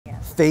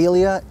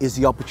Failure is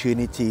the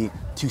opportunity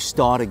to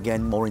start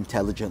again more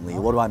intelligently.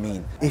 What do I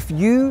mean? If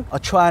you are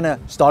trying to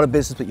start a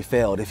business but you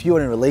failed, if you're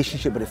in a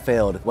relationship but it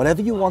failed,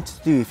 whatever you wanted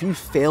to do, if you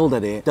failed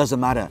at it, doesn't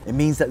matter. It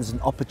means that there's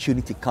an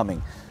opportunity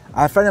coming.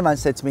 A friend of mine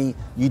said to me,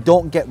 you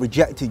don't get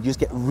rejected, you just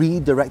get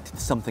redirected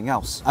to something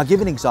else. I'll give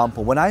you an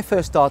example. When I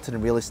first started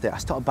in real estate, I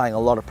started buying a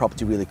lot of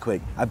property really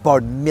quick. I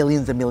borrowed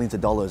millions and millions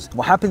of dollars.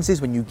 What happens is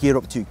when you gear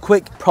up too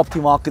quick, property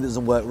market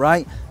doesn't work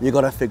right, you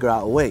gotta figure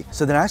out a way.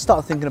 So then I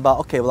started thinking about,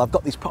 okay, well, I've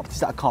got these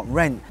properties that I can't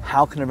rent.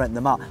 How can I rent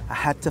them out? I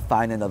had to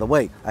find another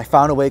way. I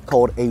found a way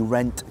called a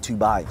rent to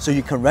buy. So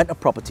you can rent a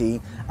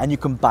property and you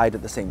can buy it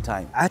at the same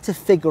time. I had to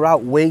figure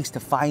out ways to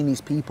find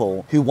these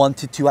people who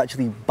wanted to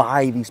actually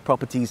buy these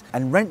properties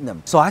and rent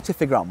them. So I had to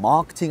figure out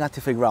marketing, I had to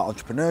figure out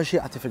entrepreneurship,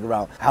 I had to figure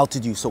out how to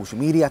do social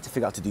media, I had to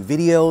figure out how to do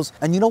videos.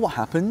 And you know what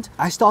happened?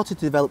 I started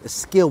to develop a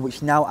skill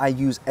which now I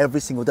use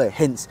every single day,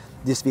 hence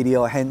this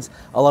video, hence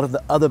a lot of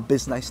the other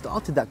business I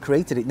started that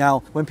created it.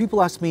 Now, when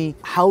people ask me,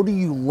 how do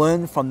you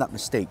learn from that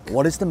mistake?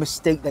 What is the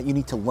mistake that you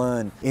need to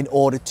learn in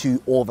order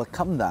to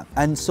overcome that?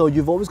 And so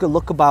you've always got to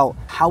look about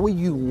how are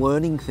you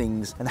learning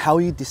things and how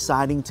are you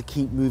deciding to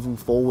keep moving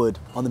forward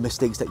on the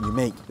mistakes that you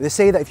make. They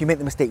say that if you make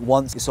the mistake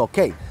once, it's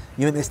okay.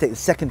 You make the mistake the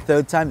second,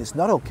 third time, it's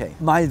not okay.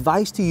 My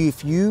advice to you,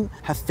 if you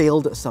have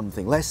failed at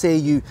something, let's say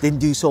you didn't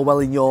do so well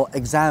in your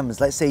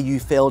exams, let's say you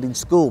failed in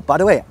school. By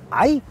the way,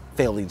 I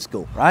failed in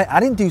school, right? I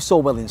didn't do so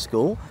well in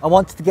school. I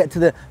wanted to get to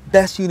the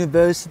best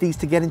universities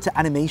to get into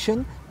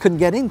animation, couldn't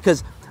get in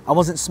because I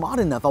wasn't smart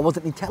enough, I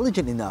wasn't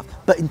intelligent enough.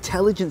 But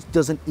intelligence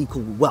doesn't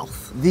equal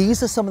wealth.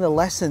 These are some of the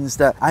lessons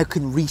that I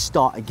can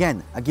restart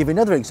again. I'll give you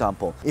another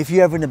example. If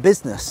you're ever in a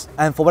business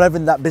and for whatever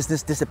that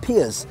business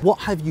disappears, what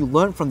have you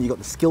learned from it? You got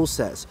the skill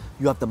sets,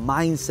 you have the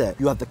mindset,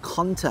 you have the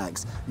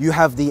contacts, you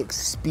have the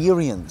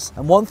experience.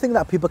 And one thing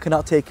that people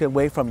cannot take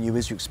away from you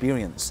is your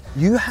experience.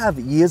 You have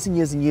years and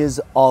years and years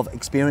of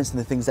experience in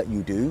the things that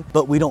you do,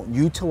 but we don't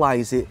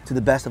utilize it to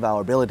the best of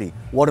our ability.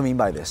 What do I mean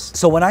by this?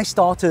 So when I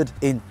started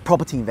in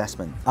property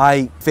investment,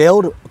 I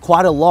failed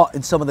quite a lot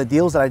in some of the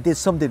deals that I did.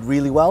 Some did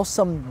really well,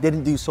 some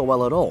didn't do so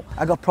well at all.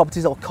 I got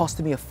properties that were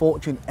costing me a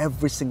fortune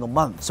every single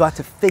month. So I had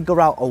to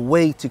figure out a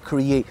way to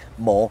create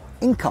more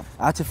income.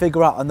 I had to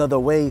figure out another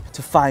way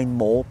to find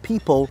more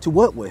people to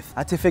work with. I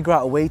had to figure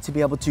out a way to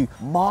be able to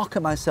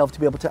market myself, to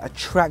be able to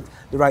attract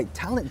the right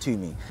talent to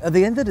me. At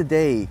the end of the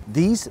day,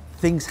 these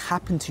things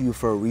happen to you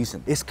for a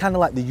reason. It's kind of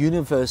like the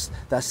universe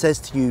that says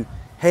to you,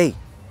 hey,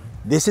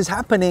 this is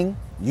happening,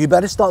 you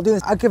better start doing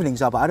this. I'll give an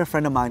example. I had a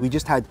friend of mine, we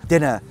just had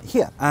dinner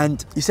here,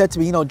 and he said to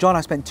me, you know, John,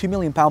 I spent £2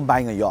 million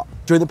buying a yacht.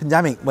 During the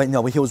pandemic, when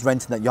he was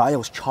renting that yacht, he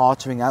was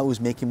chartering out, he was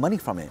making money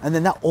from it. And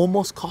then that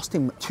almost cost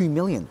him $2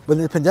 million. When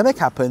the pandemic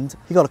happened,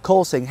 he got a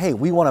call saying, hey,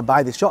 we want to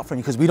buy this yacht from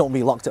you because we don't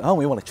be locked at home,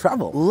 we want to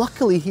travel.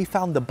 Luckily, he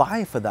found the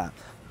buyer for that.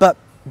 But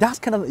that's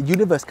kind of the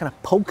universe kind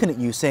of poking at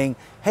you saying,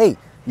 hey,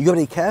 you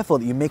gotta be careful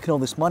that you're making all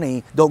this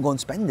money, don't go and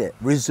spend it.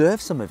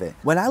 Reserve some of it.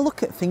 When I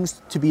look at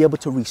things to be able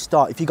to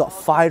restart, if you got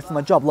fired from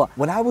my job, look,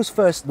 when I was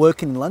first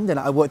working in London,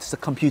 I worked as a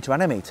computer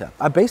animator.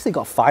 I basically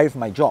got fired from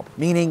my job,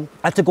 meaning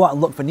I had to go out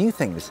and look for new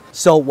things.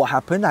 So what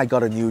happened? I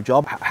got a new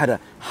job, had a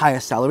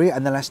higher salary,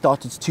 and then I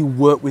started to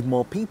work with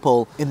more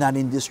people in that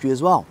industry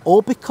as well.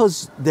 All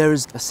because there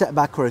is a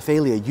setback or a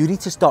failure, you need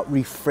to start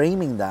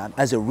reframing that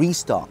as a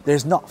restart.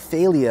 There's not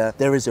failure,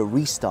 there is a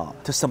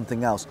restart to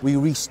something else. We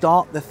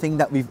restart the thing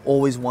that we've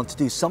always want to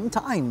do.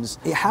 Sometimes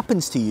it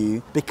happens to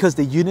you because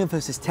the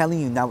universe is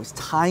telling you now it's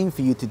time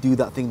for you to do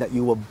that thing that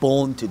you were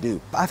born to do.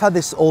 I've had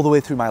this all the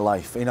way through my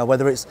life, you know,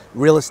 whether it's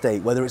real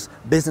estate, whether it's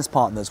business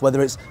partners, whether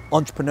it's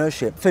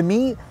entrepreneurship. For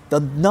me,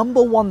 the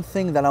number one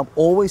thing that I'm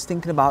always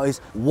thinking about is,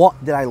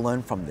 what did I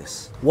learn from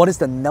this? What is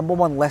the number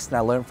one lesson I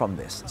learned from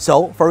this?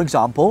 So, for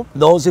example,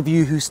 those of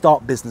you who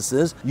start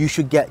businesses, you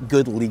should get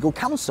good legal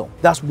counsel.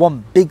 That's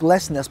one big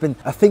lesson that's been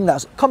a thing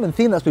that's common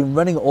theme that's been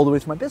running all the way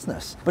through my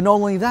business. But not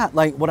only that,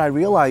 like what I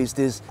realized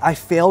is I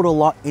failed a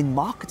lot in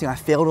marketing. I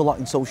failed a lot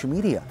in social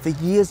media. For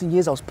years and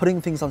years, I was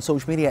putting things on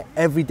social media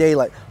every day,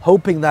 like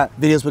hoping that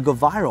videos would go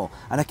viral.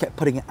 And I kept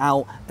putting it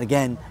out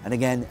again and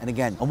again and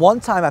again. And one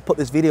time I put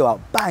this video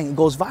out, bang, it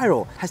goes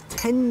viral. Has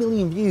 10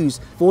 million views,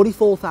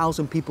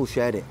 44,000 people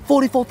shared it.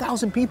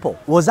 44,000 people.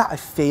 Was that a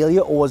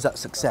failure or was that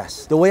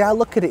success? The way I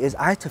look at it is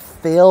I had to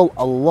fail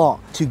a lot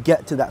to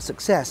get to that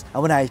success.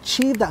 And when I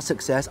achieved that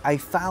success, I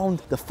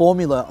found the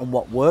formula on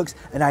what works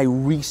and I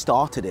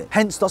restarted it.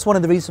 Hence, that's one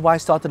of the reasons why I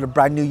started a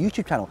brand new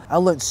YouTube channel. I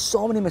learned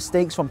so many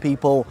mistakes from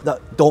people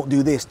that don't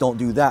do this, don't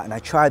do that. And I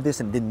tried this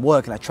and it didn't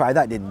work. And I tried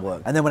that, it didn't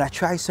work. And then when I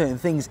try certain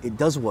things, it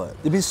does work.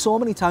 There've been so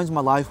many times in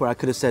my life where I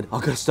could have said, I'm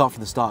gonna start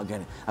from the start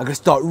again. I'm gonna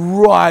start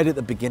right at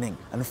the beginning.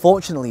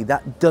 Unfortunately,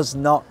 that does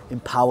not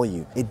empower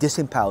you. It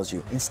disempowers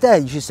you.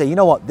 Instead, you should say, you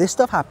know what, this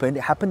stuff happened,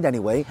 it happened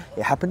anyway,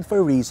 it happened for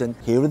a reason,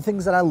 here are the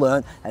things that I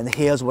learned, and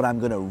here's what I'm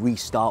gonna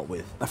restart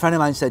with. A friend of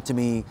mine said to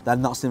me that I'd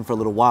not seen him for a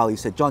little while, he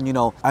said, John, you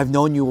know, I've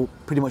known you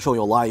pretty much all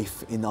your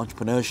life in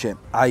entrepreneurship.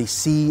 I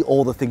see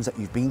all the things that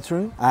you've been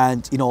through,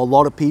 and you know, a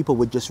lot of people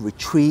would just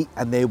retreat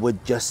and they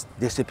would just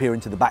disappear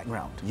into the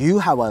background. You,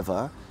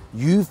 however,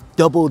 you've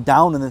doubled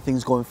down on the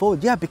things going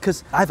forward. Yeah,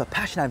 because I have a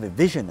passion, I have a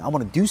vision. I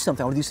want to do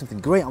something. I want to do something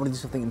great. I want to do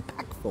something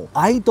impactful.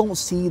 I don't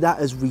see that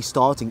as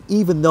restarting,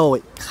 even though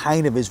it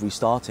kind of is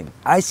restarting.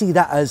 I see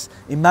that as,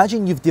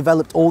 imagine you've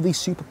developed all these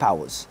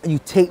superpowers and you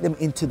take them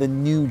into the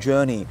new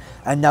journey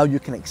and now you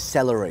can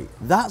accelerate.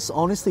 That's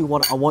honestly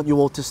what I want you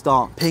all to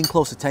start paying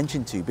close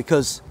attention to,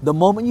 because the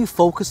moment you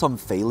focus on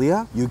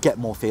failure, you get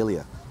more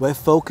failure. Where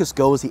focus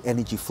goes, the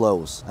energy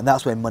flows. And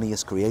that's where money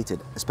is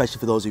created, especially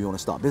for those of you who want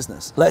to start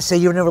business. Let's say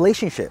you're in a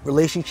relationship.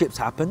 Relationships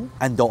happen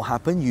and don't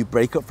happen. You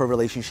break up for a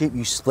relationship,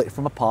 you split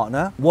from a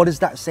partner. What is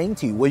that saying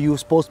to you? Were you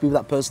supposed to be with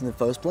that person in the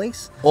first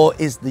place? Or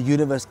is the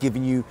universe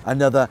giving you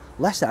another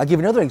lesson? I'll give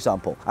you another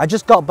example. I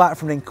just got back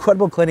from an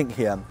incredible clinic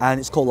here, and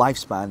it's called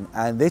Lifespan,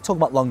 and they talk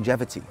about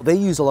longevity. They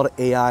use a lot of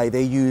AI,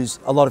 they use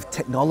a lot of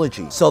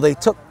technology. So they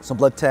took some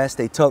blood tests,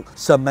 they took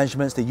some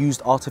measurements, they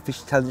used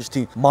artificial intelligence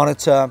to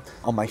monitor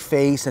on my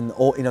face and,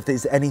 or if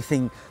there's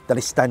anything that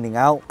is standing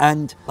out.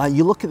 And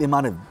you look at the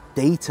amount of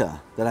data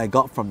that I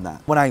got from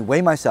that. When I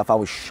weigh myself, I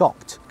was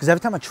shocked, because every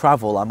time I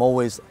travel, I'm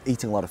always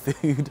eating a lot of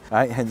food,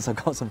 right? Hence, I've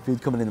got some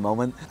food coming in a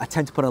moment. I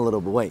tend to put on a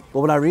little bit of weight.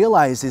 But what I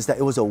realized is that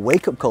it was a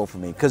wake-up call for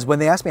me, because when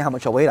they asked me how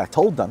much I weighed, I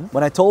told them.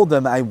 When I told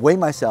them, I weighed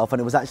myself, and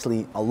it was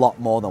actually a lot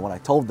more than what I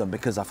told them,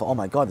 because I thought, oh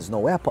my God, there's no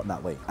way I put on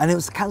that weight. And it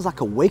was kind of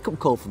like a wake-up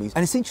call for me.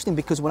 And it's interesting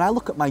because when I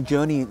look at my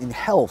journey in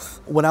health,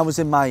 when I was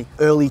in my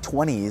early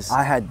 20s,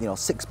 I had,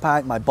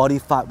 six-pack, my body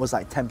fat was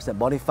like 10%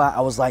 body fat.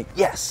 I was like,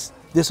 yes,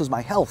 this was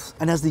my health.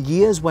 And as the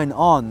years went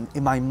on,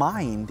 in my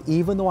mind,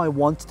 even though I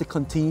wanted to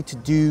continue to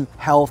do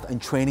health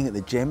and training at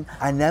the gym,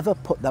 I never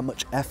put that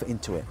much effort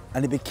into it.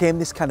 And it became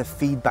this kind of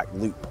feedback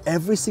loop.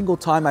 Every single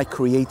time I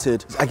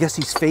created, I guess,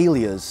 these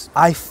failures,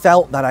 I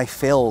felt that I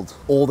failed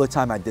all the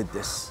time I did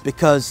this,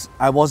 because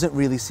I wasn't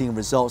really seeing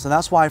results. And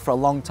that's why for a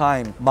long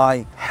time,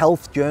 my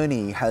health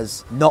journey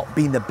has not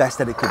been the best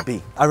that it could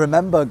be. I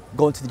remember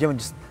going to the gym and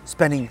just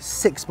spending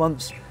 6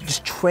 months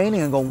just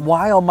training and going,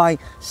 why are my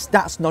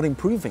stats not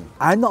improving?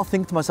 I'm not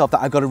thinking to myself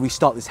that I've got to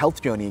restart this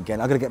health journey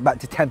again. I've got to get back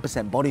to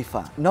 10% body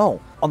fat.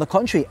 No, on the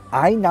contrary,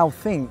 I now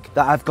think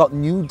that I've got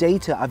new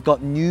data, I've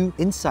got new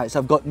insights,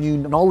 I've got new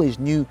knowledge,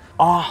 new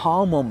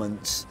aha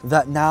moments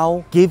that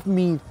now give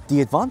me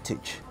the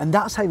advantage. And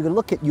that's how you're going to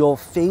look at your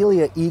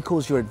failure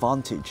equals your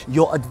advantage.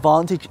 Your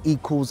advantage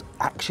equals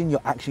action,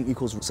 your action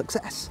equals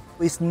success.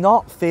 It's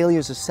not failure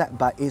as a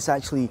setback, it's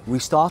actually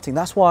restarting.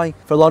 That's why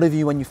for a lot of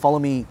you, when you follow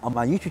me on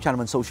my YouTube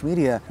channel and social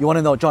media, you want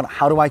to know, John,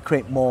 how do I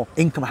create more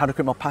income? How to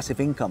create more passive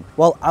income?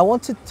 Well, I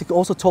wanted to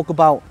also talk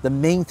about the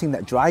main thing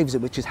that drives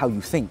it, which is how you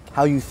think.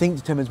 How you think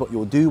determines what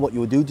you'll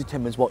do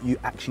determines what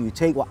action you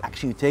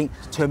take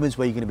determines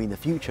where you're going to be in the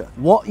future.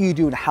 What you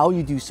do and how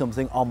you do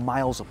something are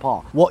miles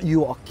apart. What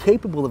you are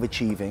capable of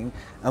achieving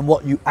and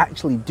what you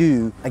actually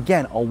do,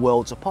 again, are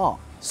worlds apart.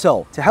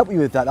 So to help you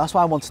with that, that's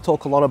why I want to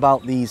talk a lot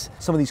about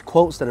some of these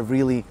quotes that have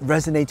really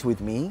resonated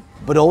with me,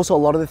 but also a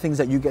lot of the things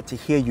that you get to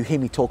hear. You hear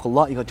me talk a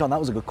lot, you go, John, that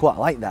was a good quote, I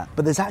like that.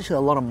 But there's actually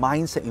a lot of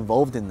mindset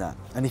involved in that.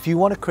 And if you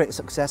want to create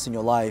success in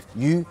your life,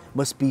 you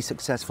must be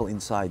successful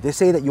inside. They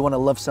say that you want to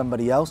love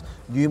somebody else,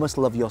 you must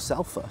love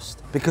yourself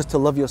first. Because to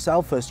love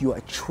yourself first, you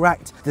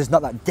attract, there's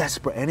not that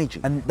desperate energy.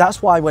 And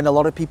that's why when a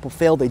lot of people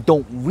fail, they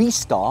don't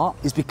restart,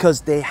 is because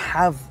they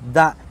have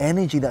that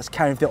energy that's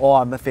carrying through, oh,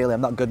 I'm a failure,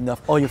 I'm not good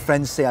enough. Or your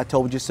friends say, I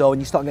told you so,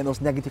 and you start getting those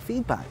negative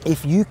feedback.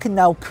 If you can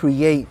now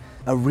create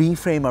a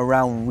reframe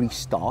around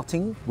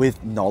restarting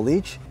with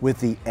knowledge, with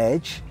the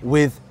edge,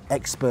 with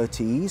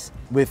expertise,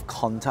 with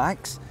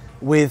contacts,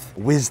 with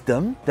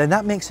wisdom, then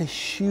that makes a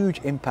huge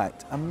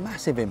impact, a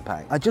massive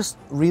impact. I just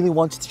really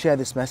wanted to share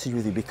this message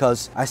with you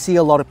because I see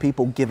a lot of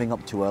people giving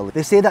up too early.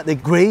 They say that the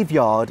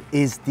graveyard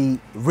is the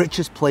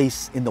richest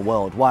place in the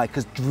world. Why?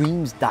 Because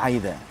dreams die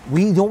there.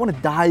 We don't want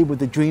to die with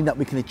the dream that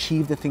we can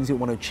achieve the things we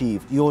want to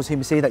achieve. You always hear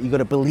me say that you got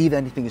to believe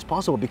anything is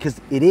possible,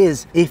 because it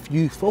is if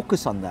you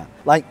focus on that.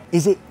 Like,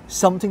 is it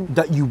something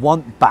that you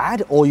want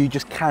bad, or you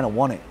just kind of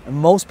want it? And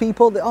most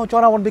people, oh,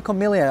 John, I want to become a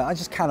millionaire. I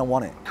just kind of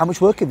want it. How much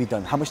work have you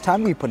done? How much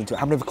time have you put into it?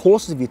 How many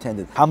courses have you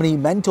attended? How many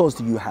mentors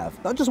do you have?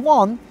 Not just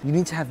one, you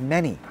need to have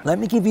many. Let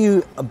me give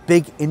you a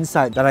big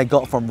insight that I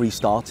got from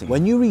restarting.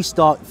 When you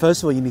restart,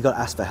 first of all, you got to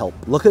ask for help.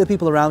 Look at the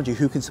people around you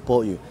who can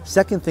support you.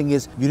 Second thing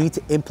is you need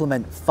to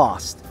implement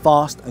fast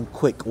and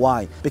quick.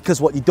 Why?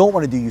 Because what you don't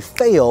want to do, you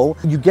fail,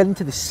 you get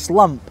into this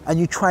slump and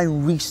you try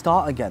and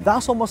restart again.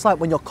 That's almost like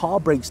when your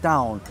car breaks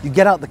down, you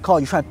get out the car,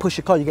 you try and push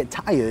your car, you get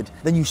tired,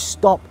 then you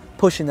stop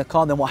pushing the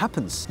car, then what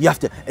happens? You have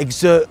to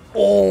exert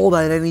all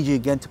that energy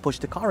again to push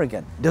the car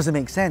again. It doesn't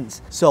make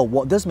sense. So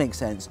what does make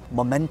sense?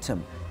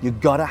 Momentum. You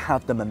gotta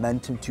have the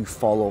momentum to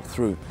follow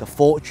through. The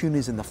fortune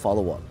is in the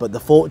follow-up, but the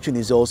fortune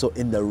is also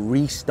in the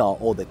restart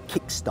or the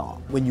kickstart.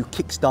 When you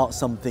kickstart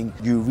something,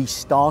 you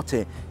restart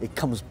it, it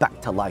comes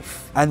back to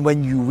life. And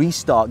when you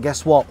restart,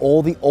 guess what?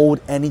 All the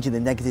old energy, the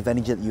negative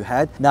energy that you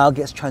had, now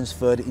gets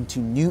transferred into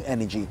new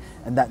energy,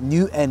 and that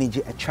new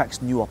energy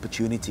attracts new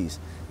opportunities.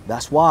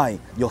 That's why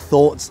your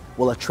thoughts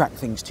will attract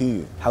things to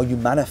you, how you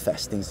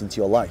manifest things into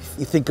your life.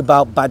 You think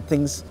about bad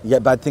things, you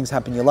get bad things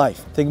happen in your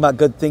life. Think about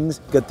good things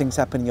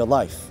happen in your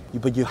life.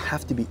 But you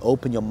have to be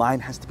open, your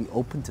mind has to be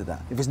open to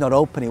that. If it's not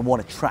open, it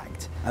won't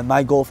attract. And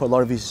my goal for a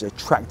lot of you is to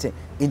attract it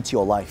into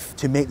your life,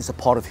 to make this a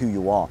part of who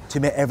you are, to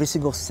make every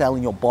single cell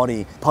in your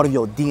body part of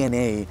your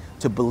DNA,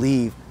 to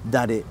believe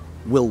that it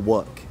will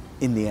work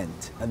in the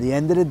end. At the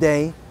end of the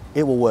day,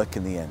 it will work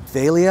in the end.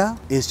 Failure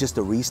is just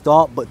a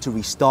restart, but to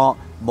restart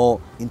more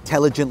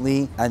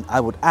intelligently, and I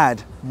would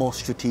add more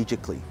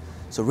strategically.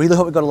 So really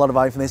hope you got a lot of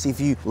value from this. If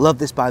you love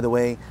this, by the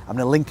way, I'm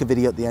gonna link a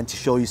video at the end to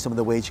show you some of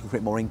the ways you can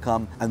create more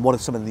income and what are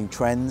some of the new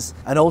trends.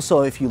 And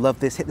also, if you love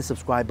this, hit the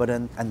subscribe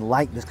button and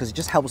like this, because it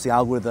just helps the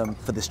algorithm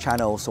for this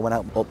channel. So when I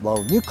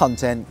upload new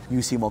content,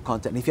 you see more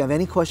content. And if you have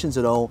any questions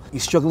at all, you're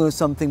struggling with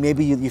something,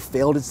 maybe you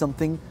failed at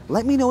something,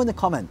 let me know in the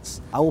comments.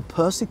 I will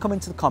personally come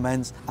into the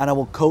comments and I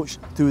will coach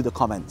through the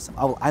comments.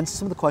 I will answer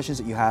some of the questions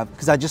that you have,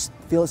 because I just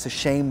feel it's a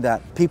shame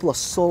that people are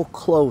so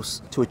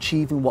close to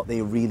achieving what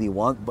they really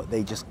want, but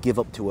they just give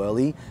up too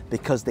early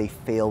because they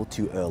failed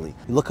too early.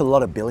 You look at a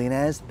lot of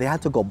billionaires, they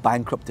had to go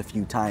bankrupt a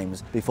few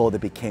times before they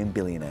became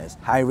billionaires.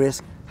 High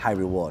risk, high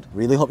reward.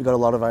 Really hope you got a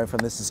lot of value from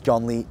this. This is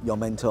John Lee, your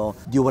mentor.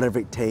 Do whatever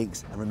it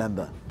takes, and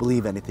remember,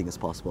 believe anything is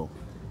possible.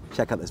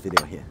 Check out this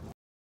video here.